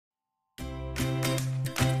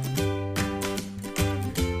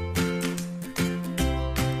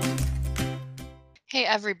Hey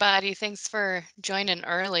everybody, thanks for joining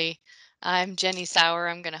early. I'm Jenny Sauer.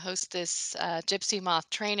 I'm going to host this Gypsy Moth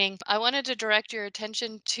training. I wanted to direct your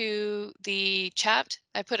attention to the chat.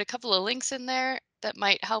 I put a couple of links in there that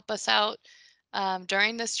might help us out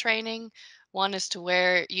during this training. One is to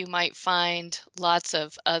where you might find lots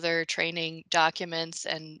of other training documents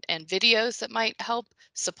and videos that might help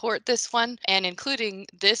support this one, and including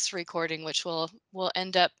this recording, which will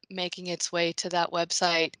end up making its way to that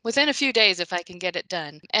website within a few days if I can get it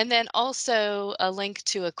done. And then also a link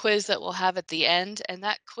to a quiz that we'll have at the end, and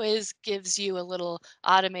that quiz gives you a little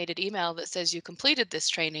automated email that says you completed this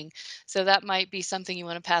training. So that might be something you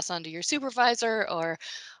want to pass on to your supervisor or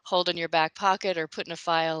hold in your back pocket or put in a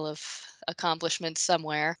file of accomplishments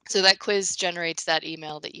somewhere. So that quiz generates that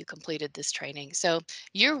email that you completed this training. So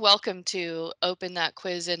you're welcome to open that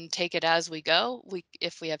quiz and take it as we go.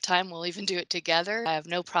 If we have time, we'll even do it together. I have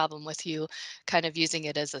no problem with you kind of using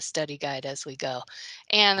it as a study guide as we go.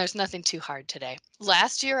 And there's nothing too hard today.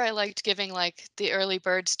 Last year, I liked giving like the early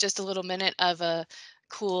birds just a little minute of a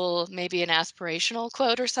cool, maybe an aspirational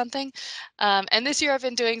quote or something. And this year I've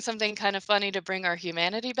been doing something kind of funny to bring our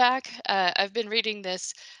humanity back. I've been reading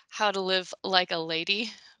this How to Live Like a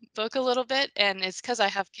Lady book a little bit, and it's because I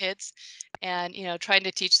have kids and, trying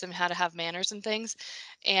to teach them how to have manners and things.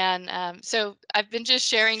 And so I've been just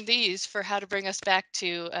sharing these for how to bring us back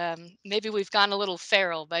to maybe we've gone a little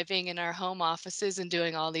feral by being in our home offices and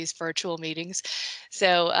doing all these virtual meetings.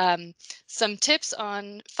 So some tips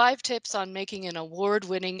on 5 tips on making an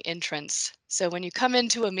award-winning entrance. So when you come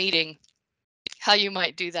into a meeting, how you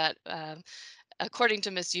might do that according to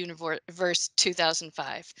Miss Universe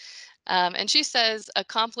 2005. And she says,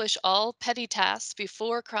 accomplish all petty tasks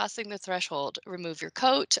before crossing the threshold. Remove your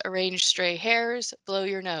coat, arrange stray hairs, blow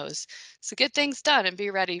your nose. So get things done and be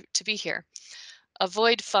ready to be here.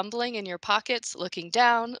 Avoid fumbling in your pockets, looking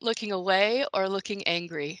down, looking away, or looking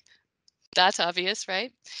angry. That's obvious,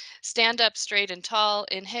 right? Stand up straight and tall,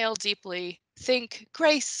 inhale deeply, think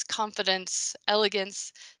grace, confidence,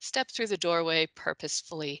 elegance, step through the doorway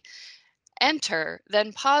purposefully. Enter,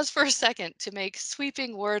 then pause for a second to make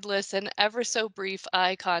sweeping, wordless, and ever so brief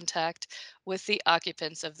eye contact with the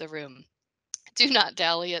occupants of the room. Do not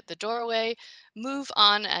dally at the doorway, move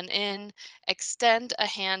on and in, extend a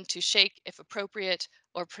hand to shake if appropriate,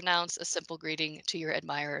 or pronounce a simple greeting to your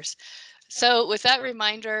admirers. So with that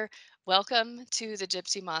reminder, welcome to the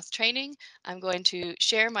Gypsy Moth training. I'm going to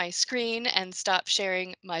share my screen and stop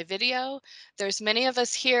sharing my video. There's many of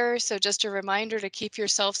us here, so just a reminder to keep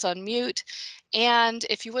yourselves on mute. And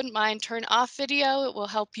if you wouldn't mind, turn off video. It will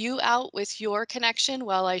help you out with your connection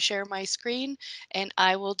while I share my screen, and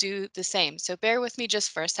I will do the same. So bear with me just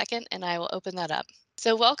for a second and I will open that up.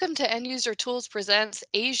 So welcome to End User Tools Presents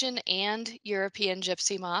Asian and European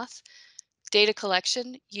Gypsy Moth. Data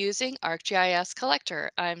collection using ArcGIS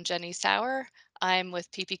Collector. I'm Jenny Sauer. I'm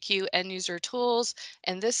with PPQ End User Tools,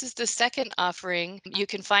 and this is the second offering. You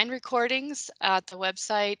can find recordings at the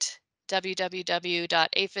website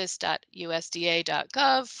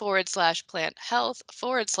www.aphis.usda.gov/plant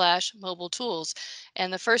health/mobile tools.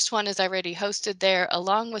 And the first one is already hosted there,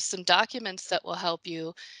 along with some documents that will help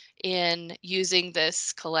you in using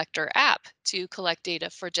this collector app to collect data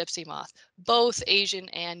for Gypsy Moth, both Asian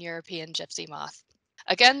and European Gypsy Moth.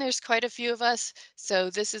 Again, there's quite a few of us, so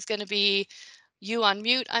this is going to be you on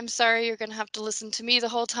mute. I'm sorry, you're going to have to listen to me the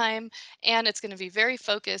whole time, and it's going to be very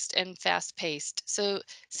focused and fast paced. So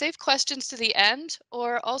save questions to the end,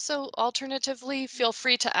 or also alternatively, feel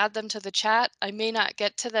free to add them to the chat. I may not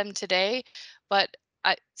get to them today, but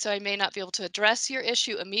so I may not be able to address your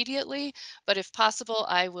issue immediately, but if possible,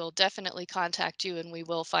 I will definitely contact you and we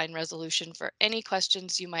will find resolution for any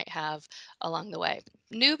questions you might have along the way.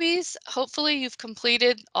 Newbies, hopefully you've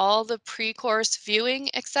completed all the pre-course viewing,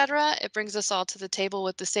 etc. It brings us all to the table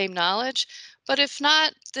with the same knowledge. But if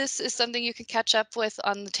not, this is something you can catch up with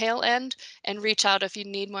on the tail end and reach out if you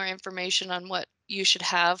need more information on what you should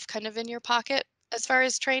have kind of in your pocket as far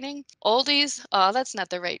as training. Oldies, oh, that's not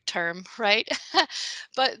the right term, right?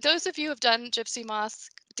 But those of you who have done Gypsy Moth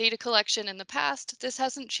data collection in the past, this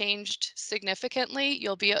hasn't changed significantly.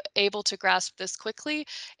 You'll be able to grasp this quickly,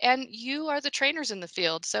 and you are the trainers in the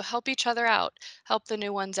field, so help each other out, help the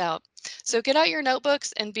new ones out. So get out your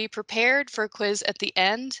notebooks and be prepared for a quiz at the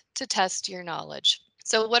end to test your knowledge.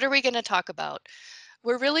 So what are we going to talk about?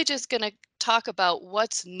 We're really just going to talk about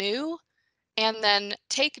what's new, and then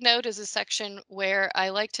take note is a section where I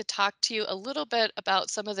like to talk to you a little bit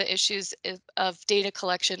about some of the issues of data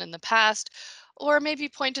collection in the past, or maybe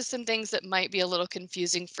point to some things that might be a little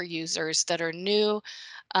confusing for users that are new.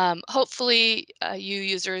 Hopefully, you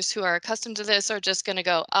users who are accustomed to this are just going to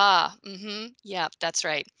go, yeah, that's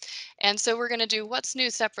right. And so we're going to do what's new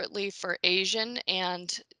separately for Asian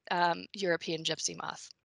and European Gypsy Moth.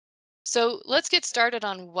 So let's get started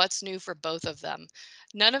on what's new for both of them.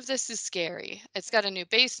 None of this is scary. It's got a new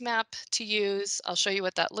base map to use. I'll show you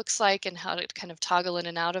what that looks like and how to kind of toggle in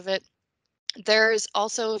and out of it. There's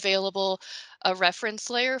also available a reference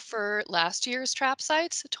layer for last year's trap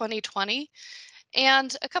sites, 2020,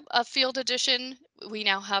 and a field edition. We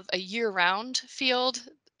now have a year-round field,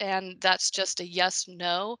 and that's just a yes,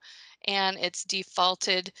 no, and it's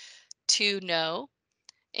defaulted to no.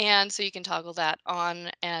 And so you can toggle that on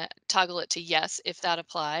and toggle it to yes if that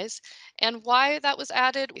applies. And why that was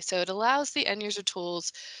added, so it allows the end user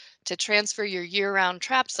tools to transfer your year-round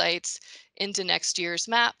trap sites into next year's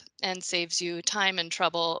map and saves you time and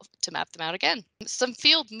trouble to map them out again. Some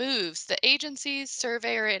field moves. The agency's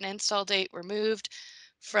surveyor and install date were moved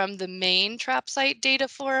from the main trap site data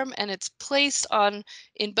form, and it's placed on,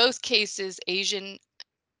 in both cases, Asian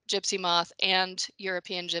Gypsy Moth and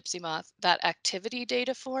European Gypsy Moth, that activity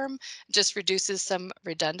data form just reduces some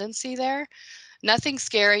redundancy there. Nothing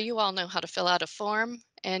scary. You all know how to fill out a form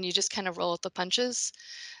and you just kind of roll with the punches.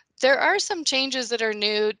 There are some changes that are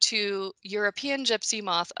new to European Gypsy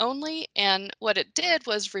Moth only, and what it did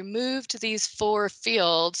was removed these 4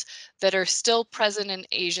 fields that are still present in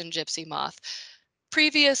Asian Gypsy Moth.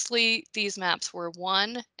 Previously, these maps were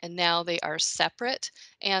one, and now they are separate.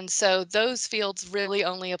 And so those fields really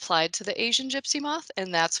only applied to the Asian Gypsy Moth,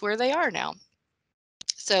 and that's where they are now.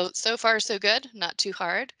 So far so good, not too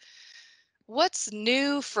hard. What's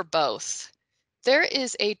new for both? There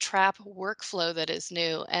is a trap workflow that is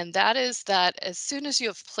new, and that is that as soon as you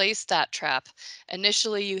have placed that trap,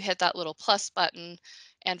 initially you hit that little plus button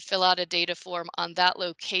and fill out a data form on that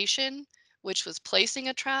location, which was placing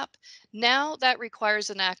a trap. Now that requires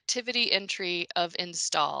an activity entry of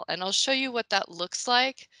install, and I'll show you what that looks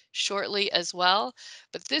like shortly as well.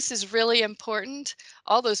 But this is really important.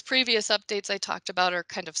 All those previous updates I talked about are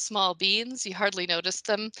kind of small beans. You hardly notice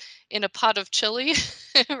them in a pot of chili,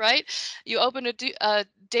 right? You open a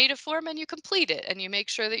data form and you complete it and you make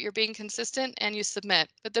sure that you're being consistent and you submit.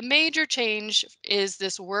 But the major change is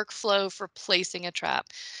this workflow for placing a trap.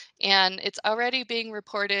 And it's already being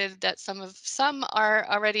reported that some are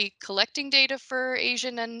already collecting data for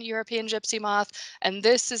Asian and European Gypsy Moth, and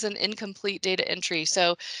this is an incomplete data entry.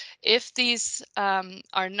 So if these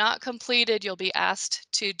are not completed, you'll be asked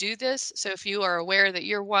to do this. So if you are aware that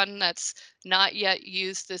you're one that's not yet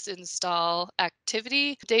used this install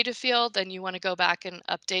activity data field, then you want to go back and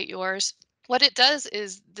update yours. What it does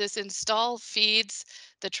is this install feeds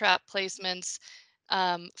the trap placements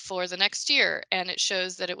for the next year, and it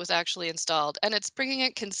shows that it was actually installed, and it's bringing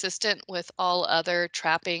it consistent with all other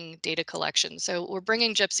trapping data collection. So we're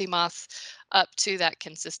bringing Gypsy Moth up to that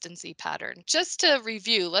consistency pattern. Just to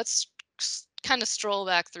review, let's kind of stroll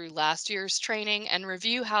back through last year's training and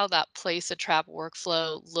review how that place a trap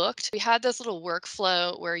workflow looked. We had this little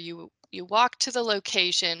workflow where you walk to the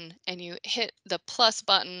location and you hit the plus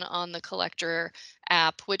button on the collector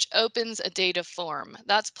app, which opens a data form.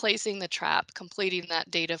 That's placing the trap, completing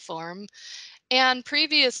that data form. And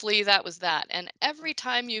previously that was that. And every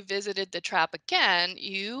time you visited the trap again,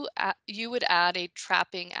 you would add a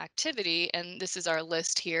trapping activity. And this is our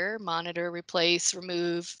list here: monitor, replace,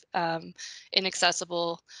 remove,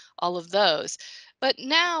 inaccessible, all of those. But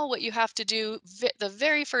now what you have to do, the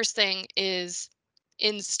very first thing is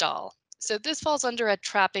install. So this falls under a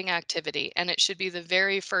trapping activity, and it should be the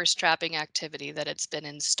very first trapping activity that it's been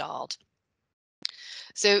installed.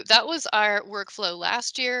 So that was our workflow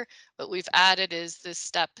last year. What we've added is this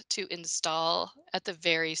step to install at the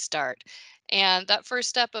very start. And that first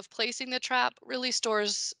step of placing the trap really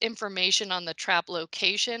stores information on the trap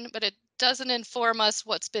location, but it doesn't inform us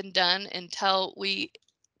what's been done until we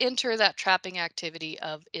enter that trapping activity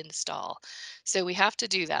of install. So we have to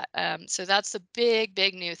do that. So that's the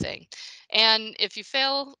big new thing. And if you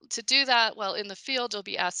fail to do that, well, in the field, you'll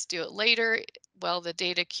be asked to do it later. Well, the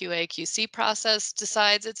data QA QC process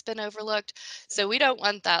decides it's been overlooked. So we don't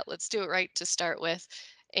want that. Let's do it right to start with.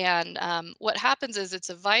 And what happens is it's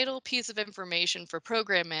a vital piece of information for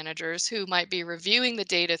program managers who might be reviewing the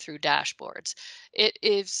data through dashboards. It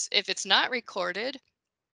is, if it's not recorded,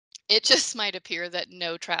 it just might appear that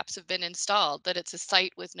no traps have been installed, that it's a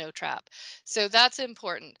site with no trap. So that's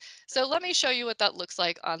important. So let me show you what that looks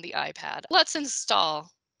like on the iPad. Let's install.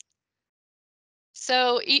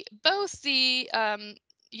 So both the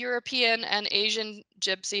European and Asian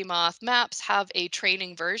Gypsy Moth maps have a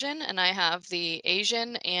training version, and I have the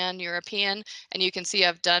Asian and European, and you can see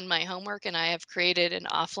I've done my homework and I have created an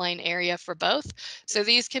offline area for both. So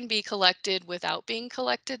these can be collected without being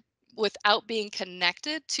connected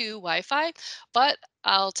to Wi-Fi, but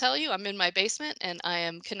I'll tell you, I'm in my basement and I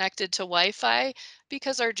am connected to Wi-Fi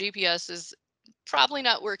because our GPS is probably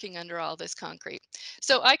not working under all this concrete.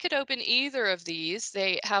 So I could open either of these.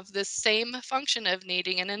 They have the same function of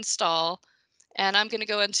needing an install. And I'm going to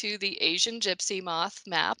go into the Asian Gypsy Moth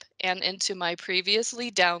map and into my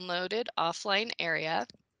previously downloaded offline area.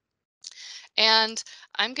 And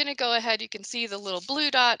I'm going to go ahead. You can see the little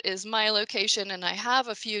blue dot is my location, and I have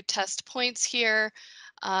a few test points here.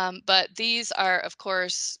 But these are, of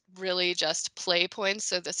course, really just play points.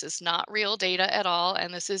 So this is not real data at all,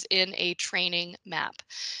 and this is in a training map.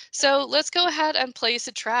 So let's go ahead and place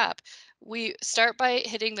a trap. We start by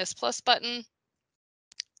hitting this plus button.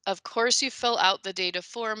 Of course, you fill out the data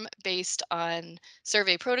form based on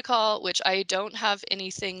survey protocol, which I don't have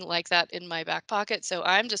anything like that in my back pocket. So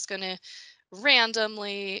I'm just going to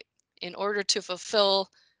randomly, in order to fulfill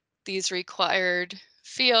these required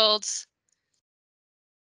fields,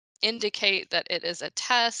 indicate that it is a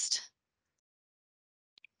test.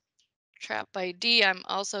 Trap ID, I'm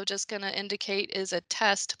also just going to indicate is a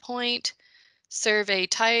test point. Survey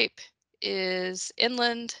type is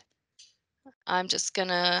inland. I'm just going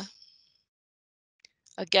to,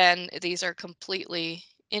 again, these are completely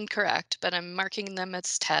incorrect, but I'm marking them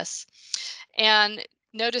as tests. And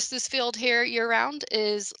notice this field here year round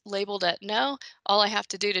is labeled at no. All I have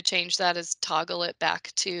to do to change that is toggle it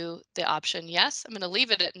back to the option yes. I'm going to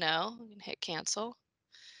leave it at no and hit cancel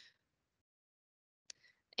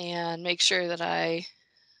and make sure that I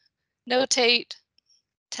notate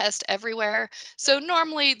test everywhere. So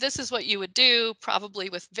normally this is what you would do, probably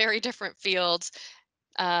with very different fields.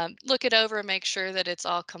 Look it over and make sure that it's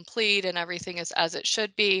all complete and everything is as it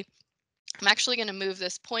should be. I'm actually going to move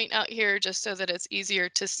this point out here just so that it's easier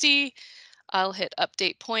to see. I'll hit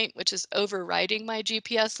update point, which is overriding my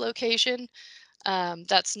GPS location.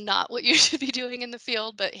 That's not what you should be doing in the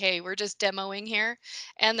field, but hey, we're just demoing here,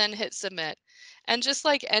 and then hit submit. And just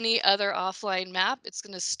like any other offline map, it's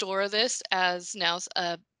going to store this as now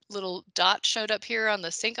a little dot showed up here on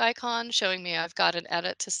the sync icon showing me I've got an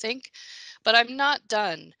edit to sync, but I'm not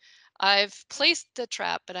done. I've placed the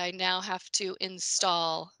trap, but I now have to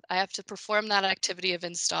install. I have to perform that activity of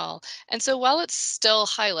install. And so while it's still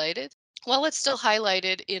highlighted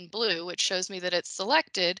in blue, which shows me that it's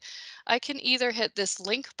selected, I can either hit this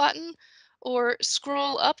link button or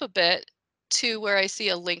scroll up a bit to where I see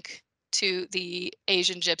a link to the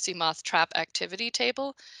Asian Gypsy Moth trap activity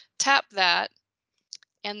table. Tap that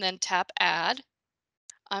and then tap add.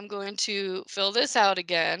 I'm going to fill this out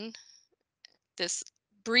again, this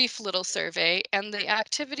brief little survey, and the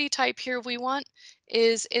activity type here we want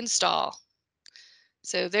is install.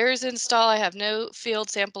 So there's install. I have no field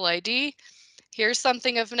sample ID. Here's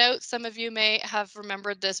something of note. Some of you may have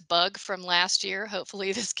remembered this bug from last year.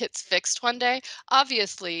 Hopefully this gets fixed one day.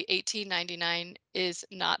 Obviously, 1899 is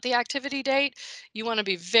not the activity date. You want to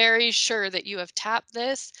be very sure that you have tapped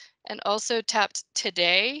this and also tapped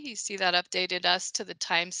today. You see that updated us to the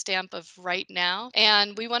timestamp of right now.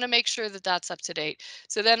 And we want to make sure that that's up to date.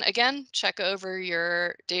 So then again, check over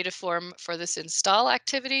your data form for this install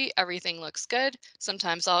activity. Everything looks good.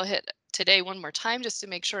 Sometimes I'll hit today one more time just to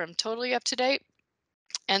make sure I'm totally up to date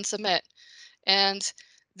and submit. And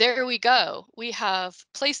there we go. We have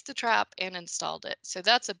placed the trap and installed it. So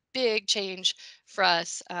that's a big change for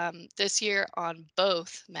us this year on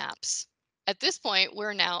both maps. At this point,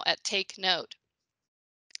 we're now at take note.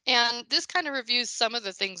 And this kind of reviews some of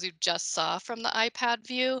the things you just saw from the iPad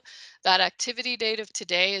view. That activity date of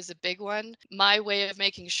today is a big one. My way of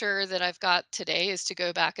making sure that I've got today is to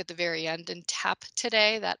go back at the very end and tap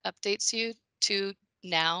today. That updates you to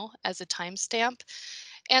now as a timestamp.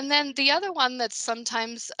 And then the other one that's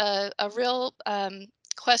sometimes a real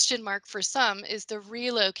question mark for some is the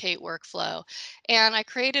relocate workflow. And I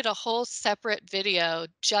created a whole separate video,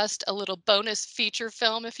 just a little bonus feature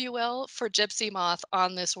film, if you will, for Gypsy Moth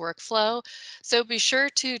on this workflow. So be sure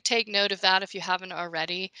to take note of that if you haven't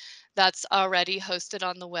already. That's already hosted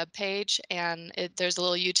on the webpage, and there's a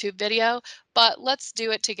little YouTube video, but let's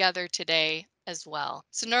do it together today as well.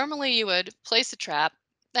 So normally you would place a trap.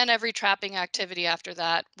 Then every trapping activity after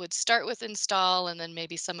that would start with install and then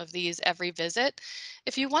maybe some of these every visit.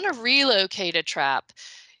 If you want to relocate a trap,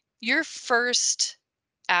 your first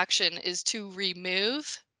action is to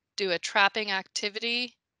remove, do a trapping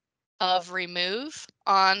activity of remove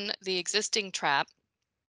on the existing trap.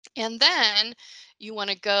 And then you want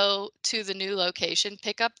to go to the new location,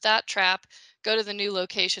 pick up that trap, go to the new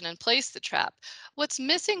location and place the trap. What's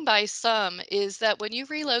missing by some is that when you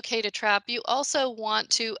relocate a trap, you also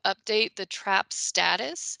want to update the trap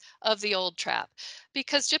status of the old trap,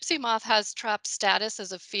 because Gypsy Moth has trap status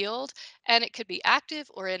as a field, and it could be active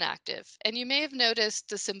or inactive. And you may have noticed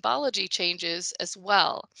the symbology changes as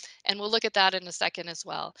well. And we'll look at that in a second as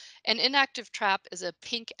well. An inactive trap is a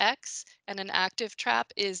pink X, and an active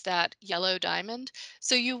trap is that yellow diamond.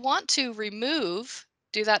 So you want to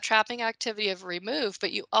do that trapping activity of remove,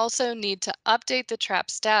 but you also need to update the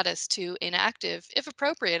trap status to inactive if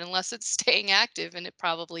appropriate, unless it's staying active, and it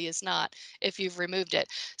probably is not if you've removed it.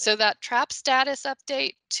 So that trap status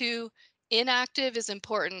update to inactive is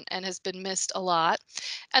important and has been missed a lot.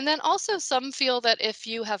 And then also some feel that if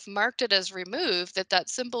you have marked it as removed, that that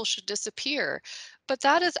symbol should disappear. But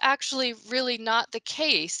that is actually really not the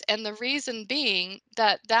case. And the reason being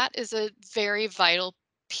that that is a very vital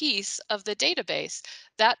piece of the database.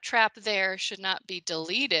 That trap there should not be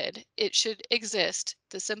deleted. It should exist.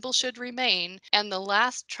 The symbol should remain, and the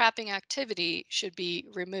last trapping activity should be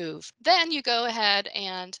removed. Then you go ahead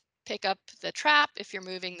and pick up the trap if you're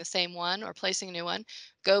moving the same one or placing a new one.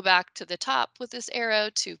 Go back to the top with this arrow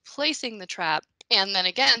to placing the trap. And then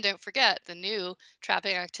again, don't forget the new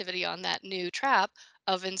trapping activity on that new trap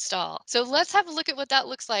of install. So let's have a look at what that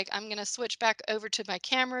looks like. I'm going to switch back over to my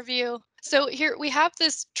camera view. So here we have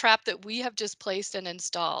this trap that we have just placed and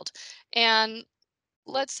installed. And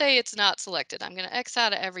let's say it's not selected. I'm going to X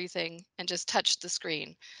out of everything and just touch the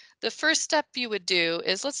screen. The first step you would do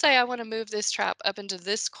is, let's say I want to move this trap up into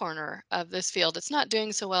this corner of this field. It's not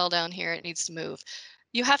doing so well down here. It needs to move.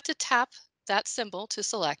 You have to tap that symbol to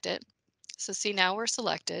select it. So see, now we're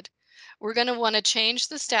selected. We're going to want to change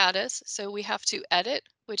the status. So we have to edit,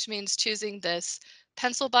 which means choosing this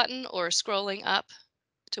pencil button or scrolling up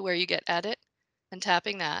to where you get edit and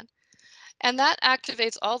tapping that. And that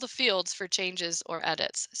activates all the fields for changes or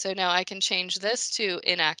edits. So now I can change this to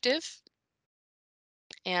inactive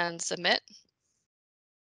and submit.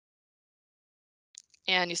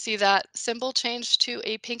 And you see that symbol changed to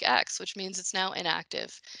a pink X, which means it's now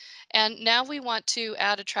inactive. And now we want to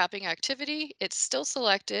add a trapping activity. It's still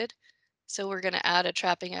selected. So we're going to add a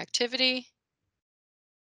trapping activity,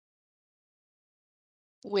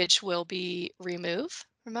 which will be remove,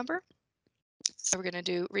 remember? So we're going to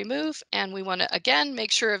do remove, and we want to again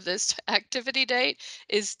make sure of this activity date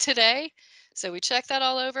is today. So we check that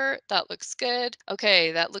all over. That looks good.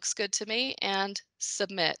 Okay, that looks good to me, and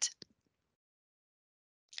submit.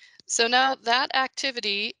 So now that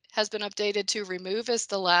activity has been updated to remove as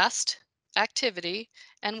the last activity.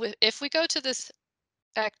 And if we go to this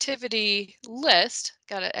activity list,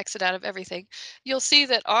 got to exit out of everything, you'll see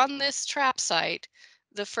that on this trap site,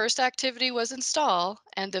 the first activity was install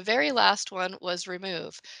and the very last one was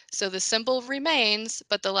remove. So the symbol remains,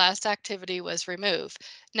 but the last activity was remove.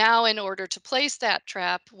 Now, in order to place that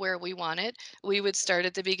trap where we want it, we would start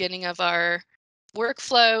at the beginning of our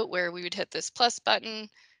workflow where we would hit this plus button.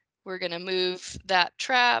 We're going to move that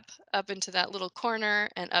trap up into that little corner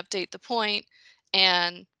and update the point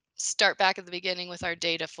and start back at the beginning with our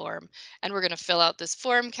data form. And we're going to fill out this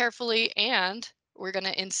form carefully, and we're going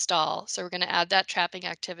to install. So we're going to add that trapping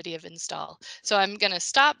activity of install. So I'm going to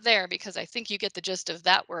stop there because I think you get the gist of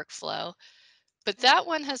that workflow. But that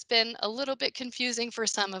one has been a little bit confusing for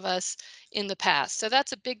some of us in the past. So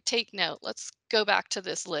that's a big take note. Let's go back to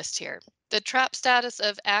this list here. The trap status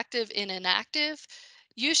of active and inactive.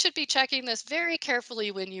 You should be checking this very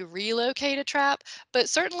carefully when you relocate a trap, but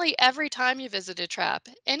certainly every time you visit a trap.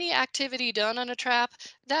 Any activity done on a trap,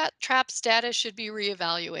 that trap status should be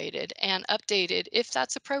reevaluated and updated if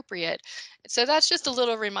that's appropriate. So that's just a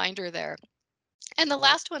little reminder there. And the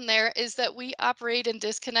last one there is that we operate in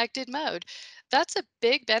disconnected mode. That's a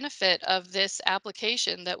big benefit of this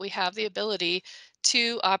application, that we have the ability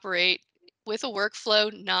to operate with a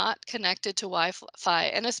workflow not connected to Wi-Fi,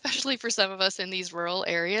 and especially for some of us in these rural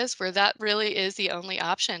areas where that really is the only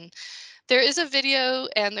option. There is a video,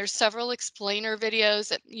 and there's several explainer videos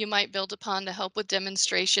that you might build upon to help with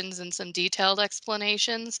demonstrations and some detailed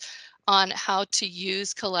explanations on how to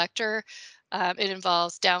use Collector. It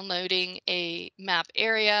involves downloading a map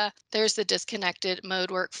area. There's the disconnected mode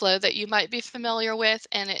workflow that you might be familiar with,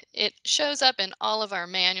 and it shows up in all of our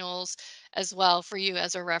manuals as well for you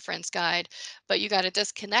as a reference guide. But you got to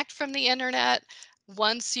disconnect from the internet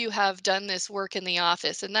once you have done this work in the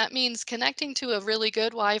office. And that means connecting to a really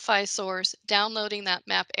good Wi-Fi source, downloading that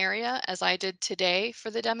map area, as I did today for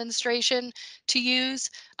the demonstration to use.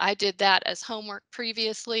 I did that as homework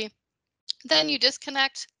previously. Then you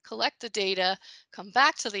disconnect, collect the data, come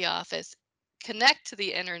back to the office, connect to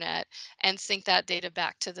the internet and sync that data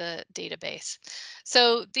back to the database.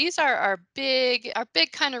 So these are our big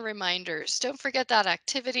kind of reminders. Don't forget that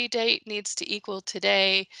activity date needs to equal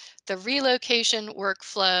today. The relocation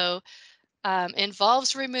workflow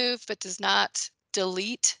involves remove but does not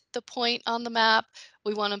delete the point on the map.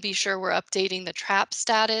 We want to be sure we're updating the trap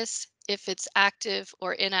status if it's active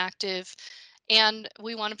or inactive. And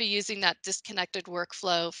we want to be using that disconnected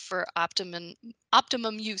workflow for optimum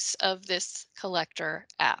use of this collector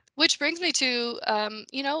app. Which brings me to,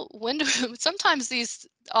 when sometimes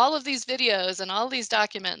all of these videos and all these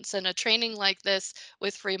documents and a training like this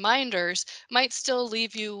with reminders might still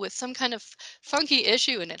leave you with some kind of funky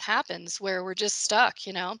issue, and it happens where we're just stuck.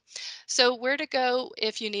 So where to go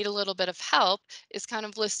if you need a little bit of help is kind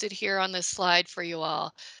of listed here on this slide for you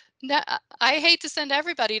all. Now, I hate to send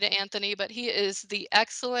everybody to Anthony, but he is the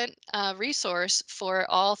excellent resource for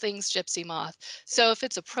all things Gypsy Moth. So if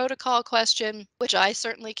it's a protocol question, which I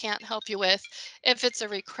certainly can't help you with, if it's a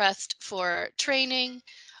request for training,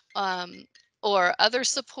 um, or other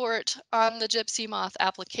support on the Gypsy Moth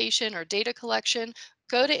application or data collection,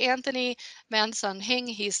 go to Anthony Man-Son-Hing.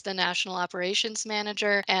 He's the National Operations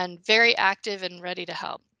Manager and very active and ready to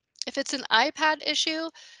help. If it's an iPad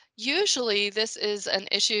issue, usually this is an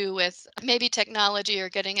issue with maybe technology or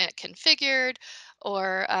getting it configured,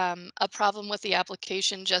 or a problem with the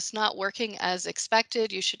application just not working as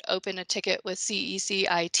expected. You should open a ticket with CEC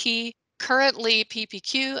IT. Currently,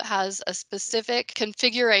 PPQ has a specific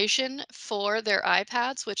configuration for their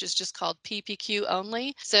iPads, which is just called PPQ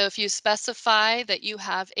only. So if you specify that you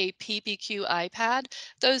have a PPQ iPad,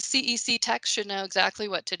 those CEC techs should know exactly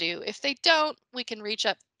what to do. If they don't, we can reach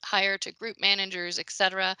up higher to group managers,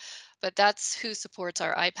 etc. But that's who supports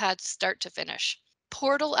our iPads start to finish.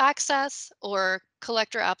 Portal access or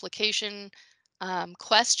collector application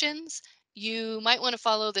questions, you might want to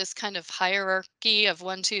follow this kind of hierarchy of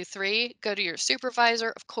 1, 2, 3. Go to your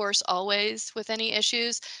supervisor, of course, always with any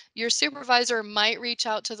issues. Your supervisor might reach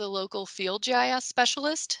out to the local field GIS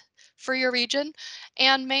specialist for your region,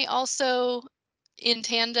 and may also in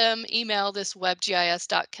tandem email this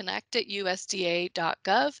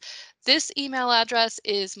webgis.connect@usda.gov. This email address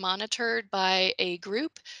is monitored by a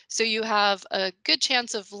group, so you have a good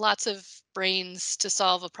chance of lots of brains to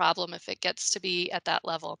solve a problem if it gets to be at that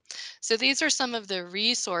level. So these are some of the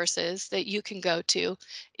resources that you can go to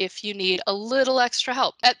if you need a little extra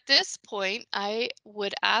help. At this point, I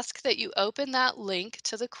would ask that you open that link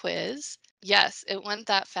to the quiz. Yes, it went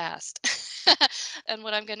that fast. And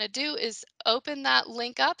what I'm going to do is open that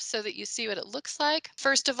link up so that you see what it looks like.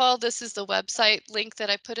 First of all, this is the website link that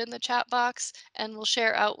I put in the chat box and we'll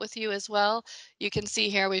share out with you as well. You can see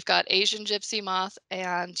here we've got Asian Gypsy Moth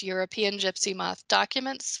and European Gypsy Moth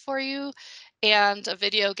documents for you, and a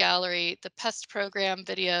video gallery. The pest program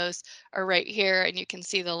videos are right here, and you can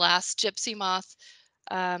see the last Gypsy Moth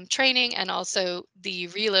training and also the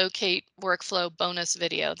relocate workflow bonus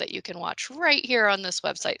video that you can watch right here on this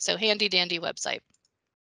website. So handy dandy website.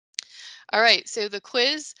 All right, so the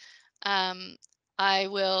quiz, I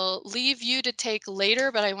will leave you to take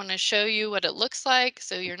later, but I want to show you what it looks like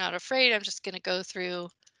so you're not afraid. I'm just going to go through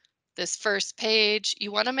this first page.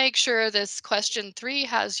 You want to make sure this question 3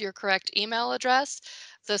 has your correct email address.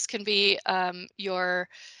 This can be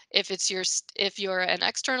if you're an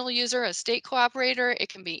external user, a state cooperator, it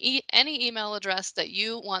can be any email address that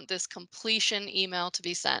you want this completion email to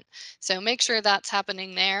be sent. So make sure that's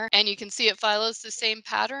happening there. And you can see it follows the same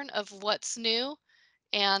pattern of what's new,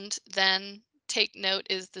 and then take note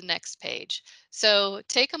is the next page. So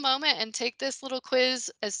take a moment and take this little quiz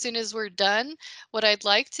as soon as we're done. What I'd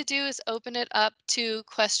like to do is open it up to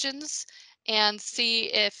questions and see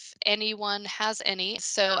if anyone has any.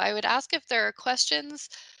 So I would ask if there are questions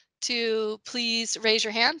to please raise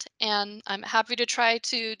your hand, and I'm happy to try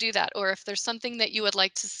to do that, or if there's something that you would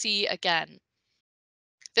like to see again.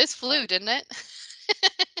 This flew, didn't it?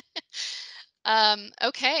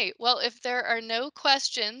 Okay, well, if there are no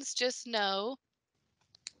questions, just know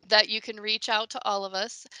that you can reach out to all of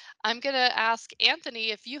us. I'm going to ask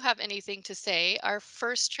Anthony if you have anything to say. Our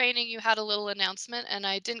first training, you had a little announcement, and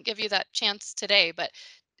I didn't give you that chance today, but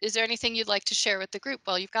is there anything you'd like to share with the group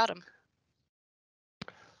while you've got them?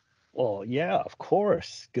 Well, yeah, of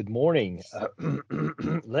course. Good morning.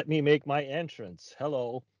 Let me make my entrance.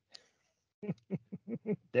 Hello.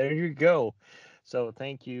 There you go. So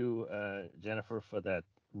thank you, Jennifer, for that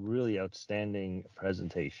really outstanding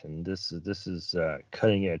presentation. This is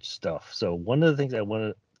cutting edge stuff. So one of the things I want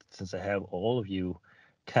to, since I have all of you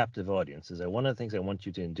captive audiences, one of the things I want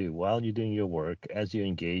you to do while you're doing your work, as you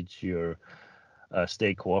engage your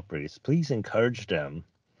state cooperators, please encourage them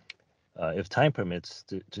if time permits,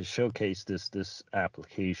 to showcase this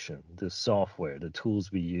application, this software, the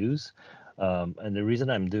tools we use. And the reason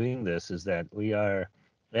I'm doing this is that we are,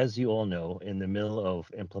 as you all know, in the middle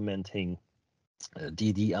of implementing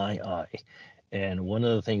DDII. And one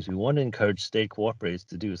of the things we want to encourage state cooperators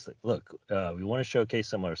to do is like, look, we want to showcase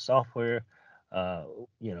some of our software.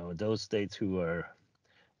 Those states who are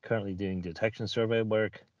currently doing detection survey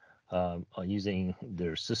work, are using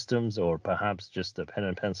their systems, or perhaps just a pen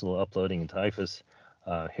and pencil uploading into IFAS.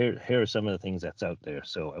 Here are some of the things that's out there.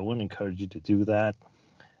 So I want to encourage you to do that.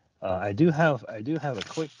 I do have a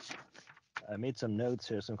quick. I made some notes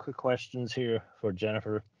here, some quick questions here for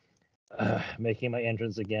Jennifer. Making my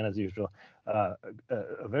entrance again as usual. A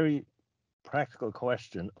very practical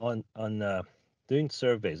question on doing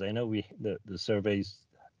surveys. I know the surveys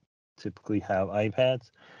typically have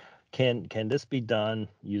iPads. Can this be done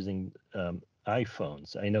using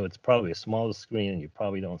iPhones? I know it's probably a smaller screen and you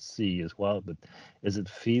probably don't see as well, but is it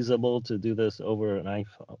feasible to do this over an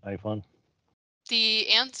iPhone? The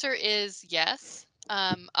answer is yes.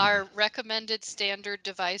 Our recommended standard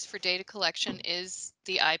device for data collection is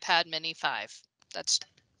the iPad Mini 5.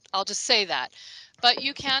 I'll just say that. But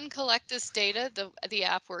you can collect this data. The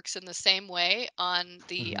app works in the same way on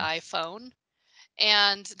the Mm-hmm. iPhone,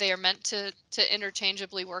 and they are meant to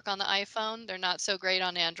interchangeably work on the iPhone. They're not so great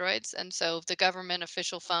on Androids, and so the government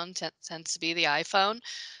official phone tends to be the iPhone.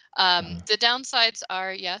 The downsides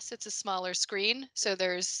are, yes, it's a smaller screen, so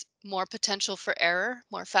there's more potential for error.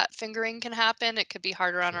 More fat fingering can happen. It could be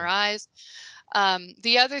harder on our Sure. eyes.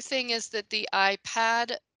 The other thing is that the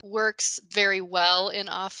iPad works very well in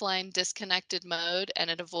offline disconnected mode,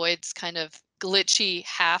 and it avoids kind of glitchy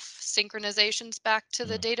half synchronizations back to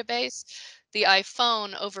the Mm. database. The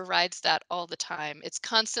iPhone overrides that all the time. It's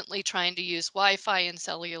constantly trying to use Wi-Fi and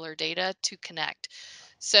cellular data to connect.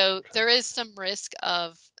 So there is some risk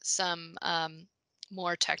of some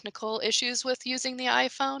more technical issues with using the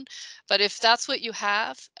iPhone. But if that's what you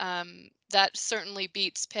have, that certainly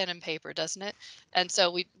beats pen and paper, doesn't it? And so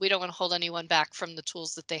we don't want to hold anyone back from the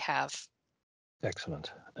tools that they have.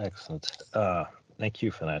 Excellent, excellent. Thank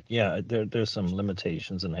you for that. Yeah, there's some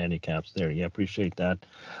limitations and handicaps there. Yeah, appreciate that.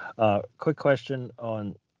 Quick question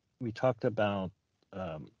on, we talked about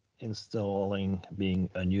installing being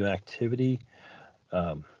a new activity,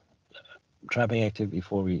 um, trapping activity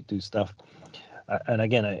before we do stuff. And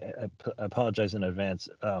again, I apologize in advance.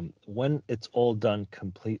 When it's all done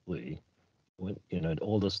completely, when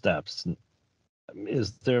all the steps,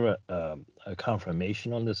 is there a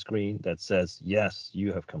confirmation on the screen that says, yes,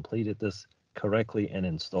 you have completed this correctly and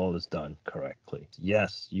install is done correctly?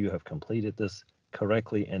 Yes, you have completed this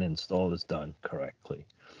correctly and install is done correctly.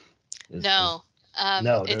 Is No,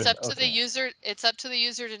 No, it's there's up to the okay. user. It's up to the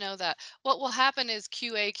user to know that. What will happen is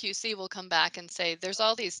QA, QC will come back and say, there's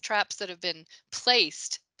all these traps that have been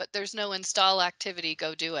placed, but there's no install activity.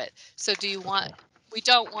 Go do it. So do you want, Okay. we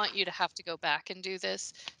don't want you to have to go back and do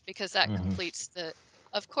this because that Hmm. completes the,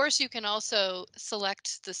 of course, you can also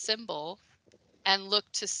select the symbol and look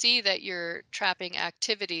to see that your trapping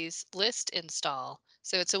activities list install.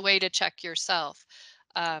 So it's a way to check yourself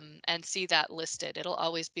and see that listed. It'll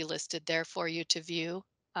always be listed there for you to view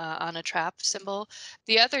on a trap symbol.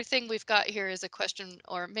 The other thing we've got here is a question,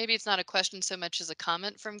 or maybe it's not a question so much as a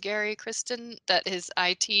comment from Gary Kristen, that his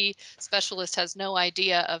IT specialist has no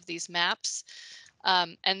idea of these maps.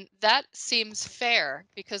 And that seems fair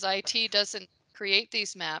because IT doesn't create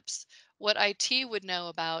these maps. What IT would know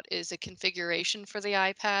about is a configuration for the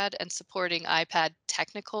iPad and supporting iPad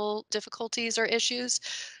technical difficulties or issues.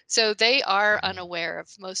 So they are unaware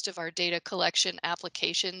of most of our data collection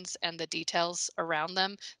applications and the details around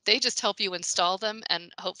them. They just help you install them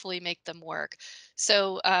and hopefully make them work.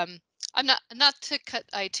 So I'm not to cut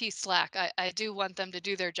IT slack. I do want them to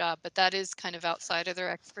do their job, but that is kind of outside of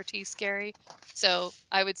their expertise, Gary. So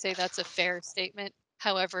I would say that's a fair statement,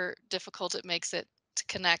 however difficult it makes it to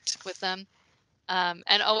connect with them.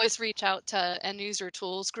 And always reach out to End User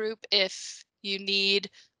Tools Group if you need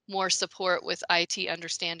more support with IT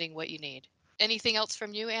understanding what you need. Anything else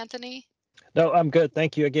from you, Anthony? No, I'm good.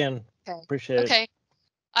 Thank you again. Okay. Appreciate it. Okay.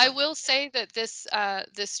 I will say that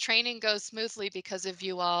this training goes smoothly because of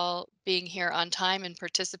you all being here on time and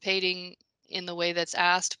participating in the way that's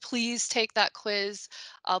asked. Please take that quiz.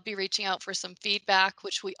 I'll be reaching out for some feedback,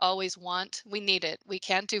 which we always want. We need it. We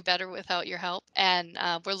can't do better without your help, and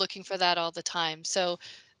we're looking for that all the time. So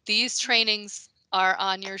these trainings are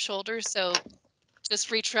on your shoulders. So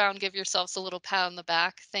just reach around, give yourselves a little pat on the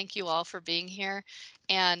back. Thank you all for being here,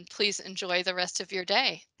 and please enjoy the rest of your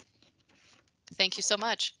day. Thank you so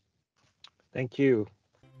much. Thank you.